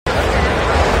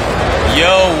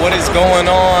Yo, what is going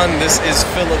on? This is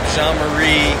Philip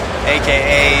Jean-Marie,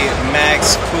 aka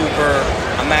Max Cooper.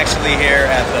 I'm actually here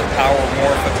at the Power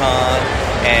Morphicon,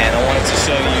 and I wanted to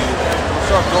show you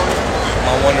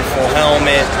my wonderful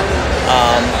helmet.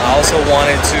 I also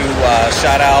wanted to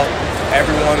shout out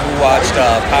everyone who watched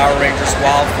Power Rangers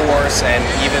Wild Force, and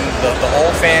even the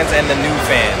old fans and the new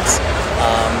fans.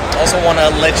 Also want to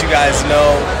let you guys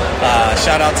know,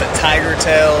 shout out to Tiger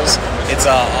Tales. It's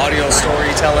an audio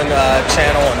storytelling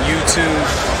channel on YouTube.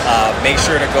 Make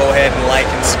sure to go ahead and like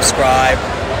and subscribe.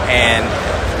 And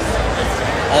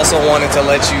also wanted to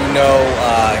let you know,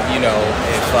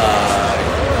 if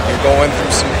you're going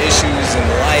through some issues in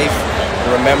life,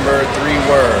 remember 3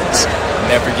 words: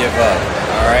 never give up.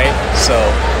 All right. So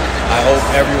I hope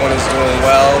everyone is doing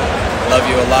well. Love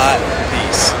you a lot.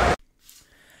 Peace.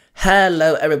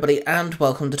 Hello everybody and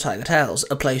welcome to Tiger Tales,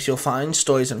 a place you'll find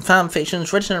stories and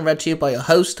fanfictions written and read to you by your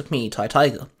host, me, Tai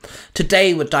Tiger.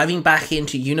 Today we're diving back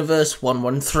into Universe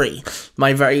 113,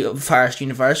 my very first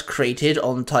universe created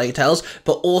on Tiger Tales,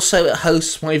 but also it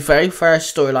hosts my very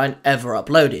first storyline ever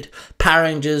uploaded, Power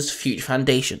Rangers Future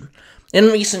Foundation.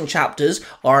 In recent chapters,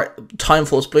 our Time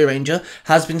Force Blue Ranger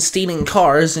has been stealing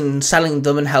cars and selling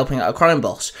them and helping out a crime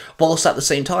boss, whilst at the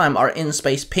same time our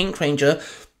in-space Pink Ranger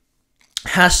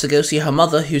has to go see her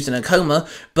mother, who's in a coma,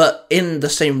 but in the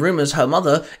same room as her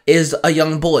mother is a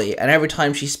young boy, and every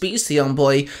time she speaks to the young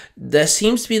boy, there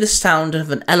seems to be the sound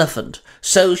of an elephant,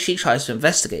 so she tries to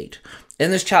investigate. In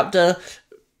this chapter,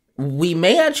 we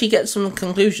may actually get some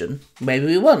conclusion, maybe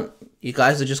we won't. You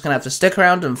guys are just going to have to stick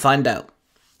around and find out.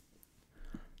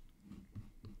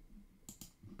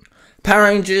 Power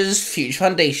Rangers Future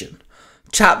Foundation,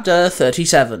 Chapter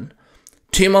 37,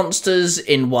 2 monsters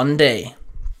in one day.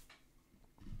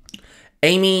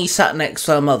 Amy sat next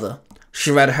to her mother. She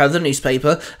read her the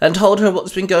newspaper and told her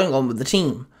what's been going on with the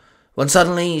team. When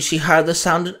suddenly she heard the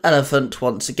sound of an elephant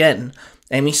once again.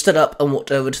 Amy stood up and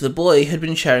walked over to the boy who had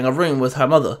been sharing a room with her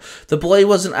mother. The boy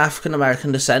was an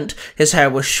African-American descent, his hair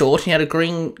was short and he had a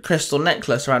green crystal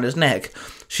necklace around his neck.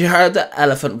 She heard the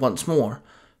elephant once more.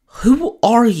 "Who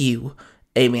are you?"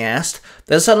 Amy asked.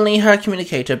 Then suddenly her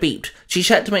communicator beeped. She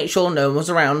checked to make sure no one was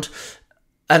around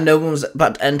and no one was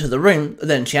about to enter the room,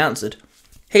 then she answered.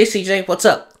 "Hey CJ, what's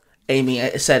up?"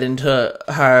 Amy said into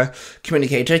her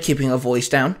communicator, keeping her voice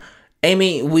down.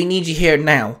 "Amy, we need you here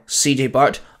now," CJ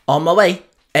barked. "On my way."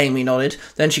 Amy nodded.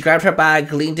 Then she grabbed her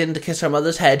bag, leaned in to kiss her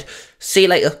mother's head. "See you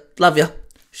later. Love ya,"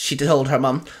 she told her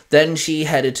mum. Then she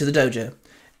headed to the dojo.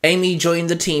 Amy joined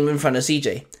the team in front of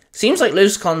CJ. "Seems like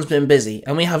LucaCon's been busy,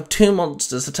 and we have 2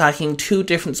 monsters attacking 2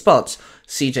 different spots,"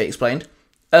 CJ explained.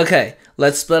 "Okay,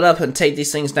 let's split up and take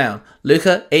these things down.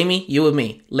 Luca, Amy, you with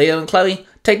me. Leo and Chloe,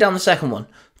 take down the second one,"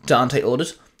 Dante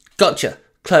ordered. "Gotcha,"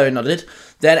 Chloe nodded.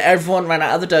 Then everyone ran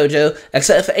out of the dojo,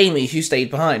 except for Amy, who stayed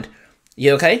behind.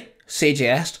 "You okay?" CJ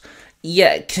asked.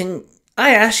 "Yeah, can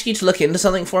I ask you to look into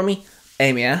something for me?"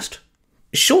 Amy asked.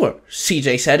 "Sure,"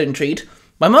 CJ said, intrigued.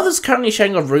 "My mother's currently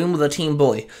sharing a room with a teen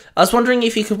boy. I was wondering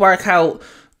if you could work out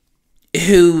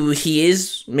who he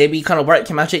is, maybe kind of work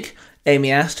your magic?"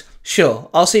 Amy asked. "Sure,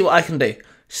 I'll see what I can do,"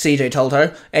 CJ told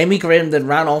her. Amy grinned and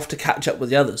ran off to catch up with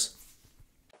the others.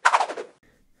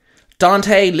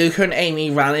 Dante, Luca and Amy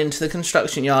ran into the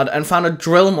construction yard and found a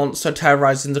drill monster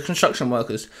terrorizing the construction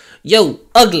workers. "Yo,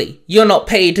 ugly, you're not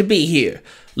paid to be here,"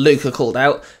 Luca called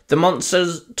out. The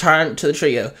monsters turned to the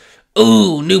trio.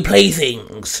 "Ooh, new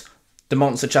playthings," the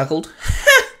monster chuckled.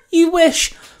 "Ha, you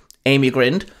wish," Amy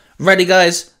grinned. "Ready,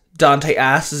 guys?" Dante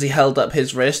asked as he held up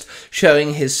his wrist,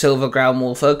 showing his silver ground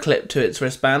morpher clipped to its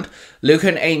wristband. Luca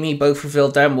and Amy both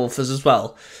revealed their morphers as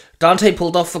well. Dante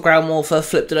pulled off the ground morpher,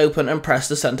 flipped it open and pressed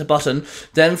the center button,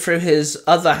 then threw his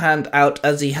other hand out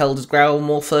as he held his ground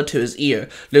morpher to his ear.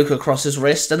 Luca crossed his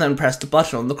wrist and then pressed the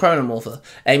button on the chronomorpher.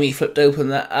 Amy flipped open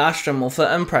the astromorpher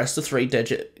and pressed the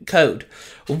 3-digit code.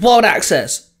 "Wild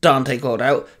access," Dante called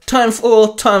out. Time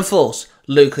force,"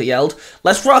 Luca yelled.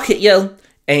 "Let's rock it, yo,"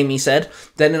 Amy said.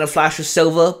 Then in a flash of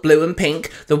silver, blue and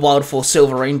pink, the Wild Force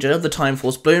Silver Ranger, the Time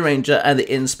Force Blue Ranger, and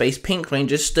the In-Space Pink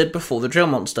Ranger stood before the drill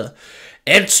monster.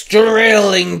 "It's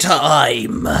drilling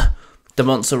time," the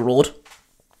monster roared.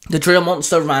 The drill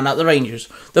monster ran at the Rangers.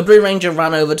 The Blue Ranger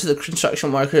ran over to the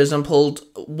construction workers and pulled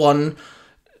one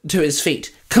to his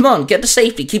feet. "Come on, get to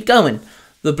safety, keep going,"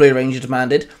 the Blue Ranger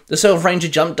demanded. The Silver Ranger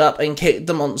jumped up and kicked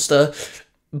the monster,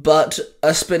 but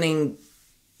a spinning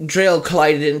drill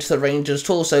collided into the ranger's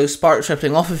torso, sparks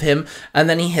rippling off of him, and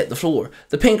then he hit the floor.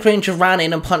 The pink ranger ran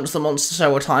in and punched the monster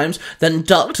several times, then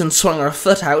ducked and swung her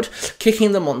foot out,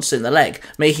 kicking the monster in the leg,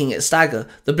 making it stagger.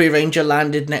 The blue ranger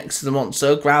landed next to the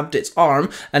monster, grabbed its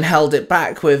arm, and held it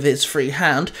back with his free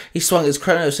hand. He swung his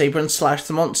chrono saber and slashed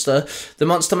the monster. The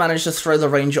monster managed to throw the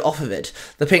ranger off of it.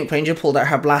 The pink ranger pulled out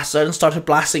her blaster and started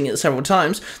blasting it several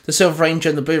times. The silver ranger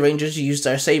and the blue rangers used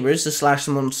their sabers to slash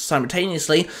the monster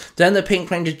simultaneously. Then the pink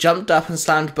ranger jumped up and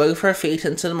slammed both her feet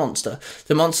into the monster.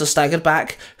 The monster staggered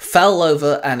back, fell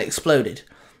over, and exploded.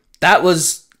 That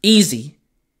was easy.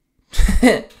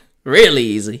 Really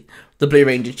easy. The blue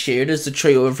ranger cheered as the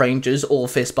trio of rangers all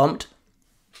fist bumped.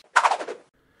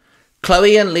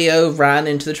 Chloe and Leo ran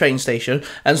into the train station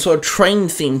and saw a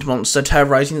train-themed monster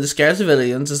terrorizing the scared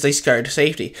civilians as they scurried to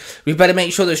safety. "We better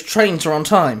make sure those trains are on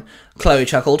time," Chloe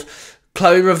chuckled.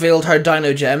 Chloe revealed her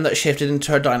dino gem that shifted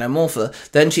into her dino morpher.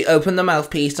 Then she opened the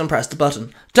mouthpiece and pressed the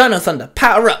button. "Dino Thunder,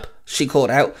 power up!" she called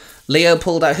out. Leo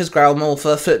pulled out his growl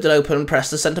morpher, flipped it open,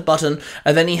 pressed the center button,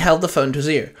 and then he held the phone to his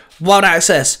ear. "Wild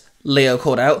access!" Leo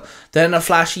called out. Then in a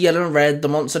flash of yellow and red, the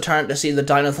monster turned to see the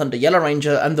Dino Thunder Yellow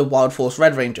Ranger and the Wild Force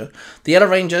Red Ranger. The Yellow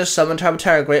Ranger summoned her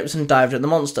Terra Grips and dived at the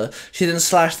monster. She then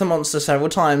slashed the monster several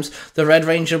times. The Red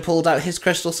Ranger pulled out his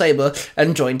crystal saber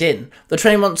and joined in. The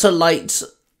train monster lights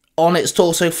on its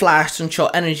torso flashed and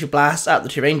shot energy blasts at the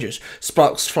two rangers,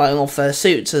 sparks flying off their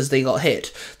suits as they got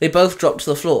hit. They both dropped to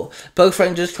the floor. Both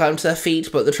rangers climbed to their feet,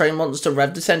 but the train monster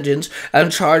revved its engines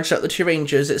and charged at the two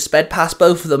rangers. It sped past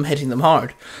both of them, hitting them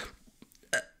hard.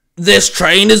 "This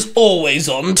train is always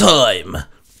on time,"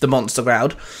 the monster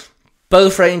growled.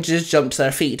 Both rangers jumped to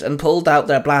their feet and pulled out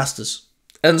their blasters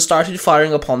and started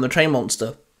firing upon the train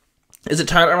monster as it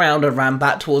turned around and ran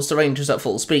back towards the rangers at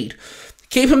full speed.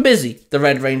 "Keep him busy," the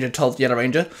Red Ranger told the Yellow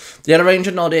Ranger. The Yellow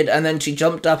Ranger nodded, and then she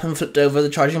jumped up and flipped over the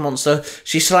charging monster.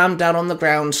 She slammed down on the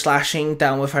ground, slashing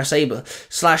down with her saber,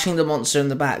 slashing the monster in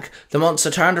the back. The monster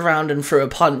turned around and threw a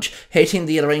punch, hitting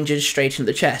the Yellow Ranger straight in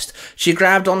the chest. She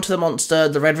grabbed onto the monster.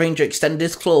 The Red Ranger extended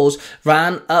his claws,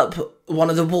 ran up one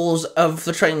of the walls of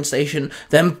the train station,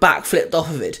 then backflipped off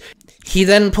of it. He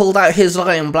then pulled out his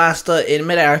lion blaster in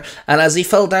midair, and as he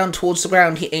fell down towards the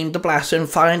ground, he aimed the blaster and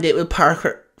fired it with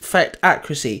perfect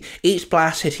accuracy, each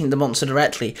blast hitting the monster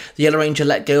directly. The Yellow Ranger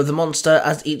let go of the monster.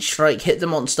 As each strike hit the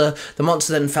monster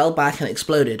then fell back and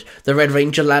exploded. The Red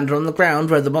Ranger landed on the ground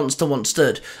where the monster once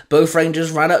stood. Both rangers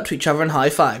ran up to each other and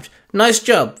high-fived. "Nice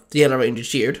job," the Yellow Ranger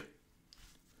cheered.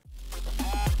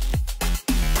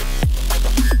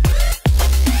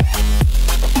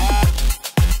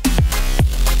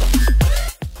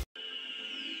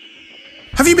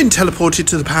 Have you been teleported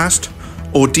to the past?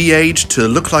 Or de-aged to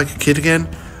look like a kid again?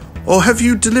 Or have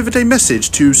you delivered a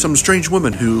message to some strange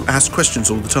woman who asks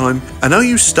questions all the time? And are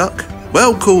you stuck?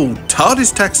 Well, call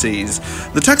TARDIS Taxis,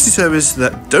 the taxi service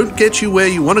that don't get you where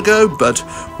you want to go, but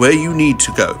where you need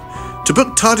to go. To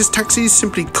book TARDIS Taxis,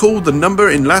 simply call the number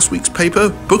in last week's paper.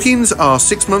 Bookings are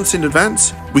 6 months in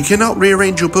advance. We cannot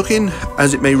rearrange your booking,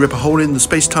 as it may rip a hole in the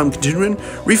space-time continuum.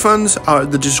 Refunds are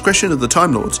at the discretion of the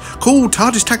Time Lords. Call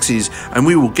TARDIS Taxis, and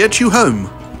we will get you home.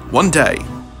 One day.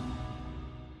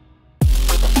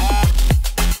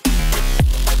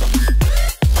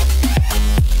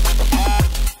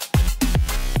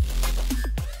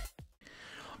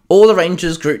 All the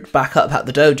rangers grouped back up at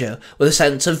the dojo, with a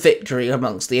sense of victory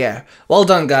amongst the air. "Well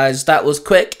done, guys, that was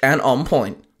quick and on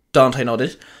point," Dante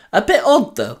nodded. "A bit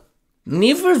odd, though.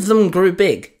 Neither of them grew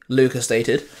big," Luca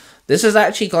stated. "This has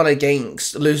actually gone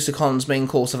against Lucicon's main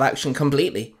course of action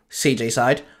completely," CJ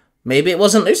sighed. "Maybe it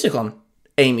wasn't Lucicon,"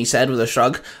 Amy said with a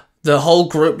shrug. The whole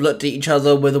group looked at each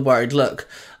other with a worried look.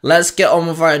 "Let's get on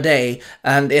with our day,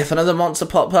 and if another monster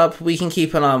pops up, we can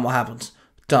keep an eye on what happens,"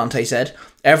 Dante said.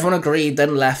 Everyone agreed,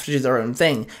 then left to do their own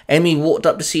thing. Amy walked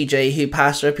up to CJ, who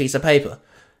passed her a piece of paper.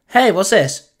 "Hey, what's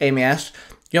this?" Amy asked.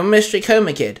 "Your mystery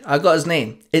coma kid. I got his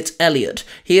name. It's Elliot.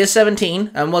 He is 17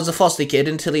 and was a foster kid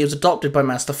until he was adopted by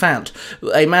Master Fant,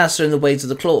 a master in the ways of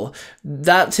the claw.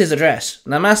 That's his address.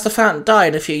 Now, Master Fant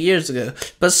died a few years ago,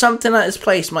 but something at his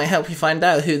place might help you find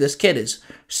out who this kid is,"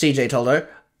 CJ told her.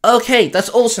 "Okay, that's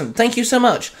awesome. Thank you so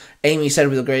much," Amy said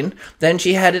with a grin. Then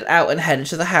she headed out and headed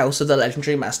to the house of the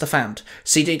legendary Master Fant.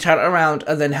 CJ turned around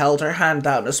and then held her hand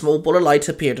out and a small ball of light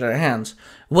appeared in her hands.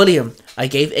 "William, I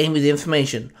gave Amy the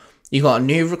information. You got a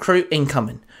new recruit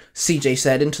incoming," CJ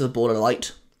said into the ball of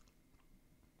light.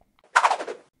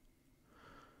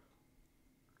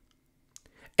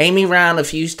 Amy ran a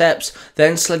few steps,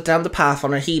 then slid down the path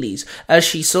on her heelys. As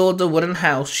she saw the wooden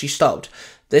house, she stopped.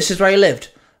 "This is where he lived.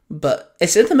 But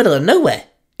it's in the middle of nowhere,"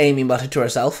 Amy muttered to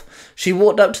herself. She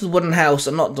walked up to the wooden house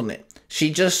and knocked on it. She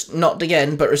just knocked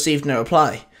again, but received no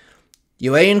reply.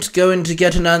 You ain't going to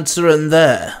get an answer in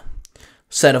there,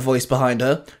 said a voice behind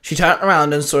her. She turned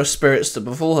around and saw a spirit stood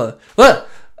before her. What?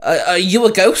 Are you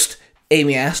a ghost?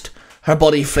 Amy asked. Her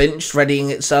body flinched,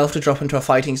 readying itself to drop into a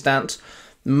fighting stance.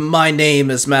 My name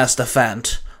is Master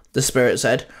Fant, the spirit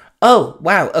said. Oh,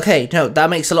 wow, okay, no, that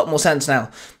makes a lot more sense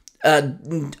now.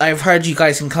 I've heard you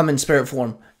guys can come in spirit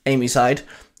form, Amy sighed.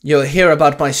 You'll hear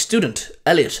about my student,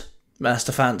 Elliot,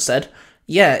 Master Fant said.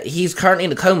 Yeah, he's currently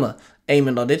in a coma,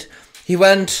 Amy nodded. He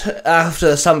went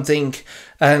after something,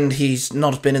 and he's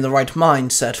not been in the right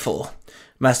mindset for,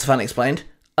 Master Fant explained.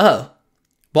 Oh,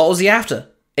 what was he after?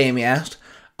 Amy asked.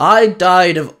 I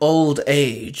died of old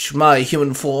age. My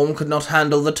human form could not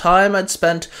handle the time I'd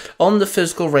spent on the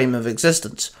physical realm of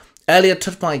existence. Elliot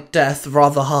took my death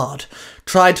rather hard,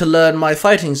 tried to learn my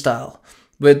fighting style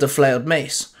with the flailed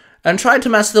mace, and tried to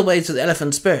master the ways of the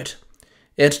elephant spirit.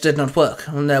 It did not work,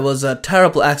 and there was a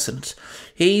terrible accident.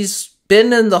 He's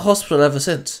been in the hospital ever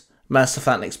since, Master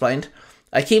Fant explained.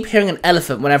 I keep hearing an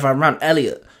elephant whenever I'm around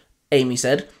Elliot, Amy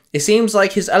said. It seems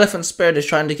like his elephant spirit is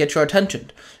trying to get your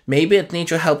attention. Maybe it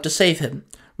needs your help to save him,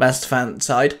 Master Fant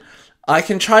sighed. I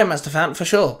can try, Master Fant, for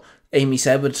sure, Amy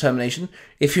said with determination.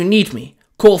 If you need me,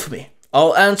 call for me.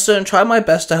 I'll answer and try my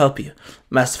best to help you,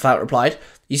 Master Fant replied.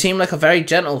 You seem like a very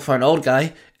gentle for an old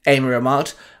guy, Amy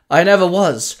remarked. I never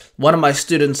was. One of my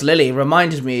students, Lily,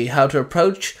 reminded me how to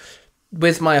approach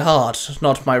with my heart,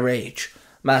 not my rage,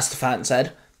 Master Fant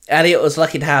said. Elliot was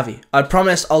lucky to have you. I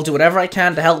promise I'll do whatever I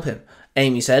can to help him,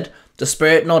 Amy said. The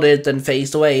spirit nodded, then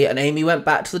phased away, and Amy went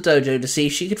back to the dojo to see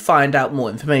if she could find out more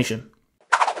information.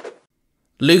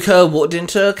 Luca walked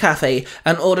into a cafe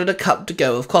and ordered a cup to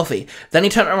go of coffee. Then he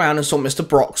turned around and saw Mr.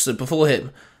 Brock stood before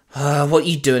him. What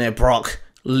you doing here, Brock?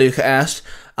 Luca asked.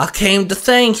 I came to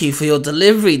thank you for your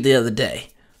delivery the other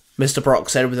day, Mr. Brock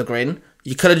said with a grin.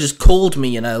 You could have just called me,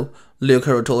 you know,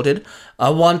 Luca retorted. I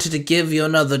wanted to give you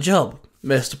another job,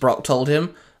 Mr. Brock told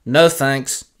him. No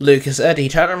thanks, Luca said. He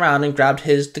turned around and grabbed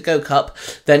his to-go cup.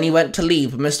 Then he went to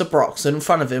leave, but Mr. Brock stood in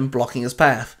front of him, blocking his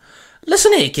path.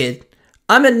 Listen here, kid.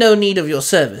 I'm in no need of your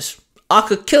service. I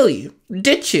could kill you,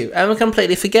 ditch you, and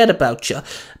completely forget about you.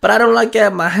 But I don't like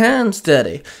getting my hands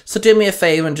dirty. So do me a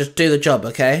favour and just do the job,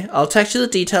 okay? I'll text you the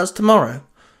details tomorrow.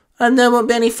 And there won't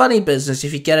be any funny business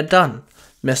if you get it done,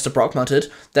 Mr. Brock muttered.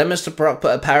 Then Mr. Brock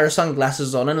put a pair of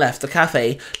sunglasses on and left the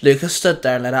cafe. Lucas stood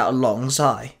there and let out a long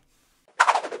sigh.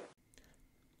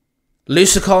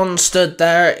 Lucicon stood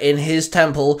there in his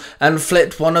temple and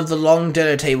flipped one of the long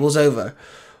dinner tables over.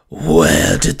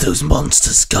 Where did those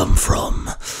monsters come from?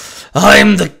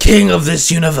 I'm the king of this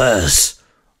universe,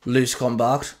 Lucicon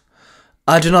barked.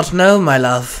 I do not know, my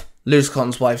love,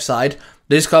 Lucicon's wife sighed.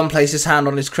 Lucicon placed his hand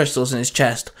on his crystals in his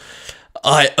chest.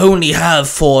 I only have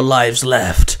 4 lives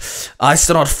left. I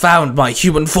still not found my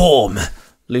human form,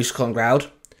 Lucicon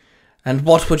growled. And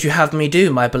what would you have me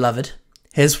do, my beloved?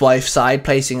 His wife sighed,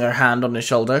 placing her hand on his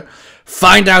shoulder.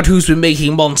 Find out who's been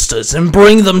making monsters and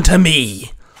bring them to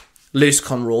me,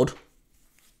 Lucicon roared.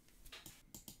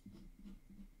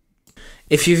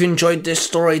 If you've enjoyed this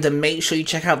story, then make sure you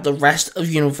check out the rest of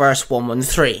Universe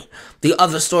 113. The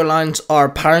other storylines are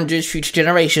Power Rangers Future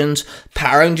Generations,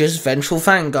 Power Rangers Vengeful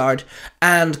Vanguard,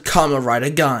 and Kamen Rider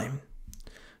Gaim.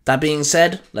 That being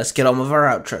said, let's get on with our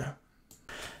outro.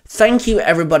 Thank you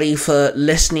everybody for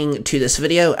listening to this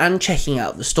video and checking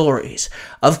out the stories.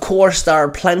 Of course, there are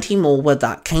plenty more where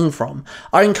that came from.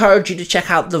 I encourage you to check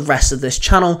out the rest of this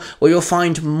channel where you'll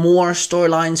find more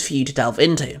storylines for you to delve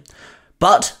into.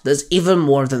 But there's even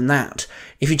more than that.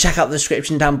 If you check out the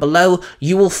description down below,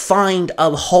 you will find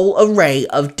a whole array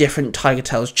of different Tiger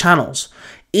Tales channels.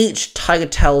 Each Tiger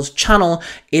Tales channel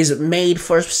is made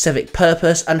for a specific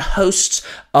purpose and hosts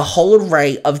a whole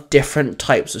array of different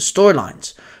types of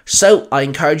storylines. So I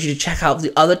encourage you to check out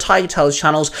the other Tiger Tales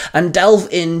channels and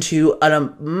delve into a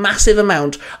massive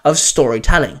amount of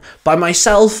storytelling by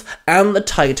myself and the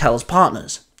Tiger Tales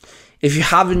partners. If you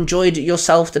have enjoyed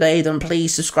yourself today, then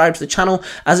please subscribe to the channel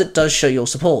as it does show your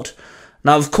support.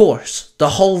 Now, of course, the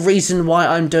whole reason why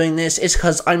I'm doing this is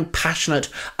because I'm passionate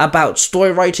about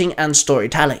story writing and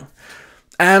storytelling.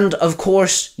 And, of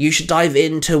course, you should dive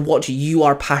into what you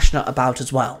are passionate about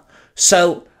as well.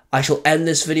 So, I shall end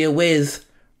this video with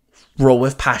Roll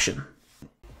with Passion.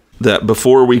 That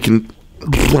before we can...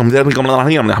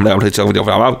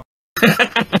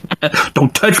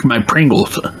 Don't touch my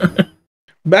Pringles.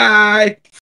 Bye!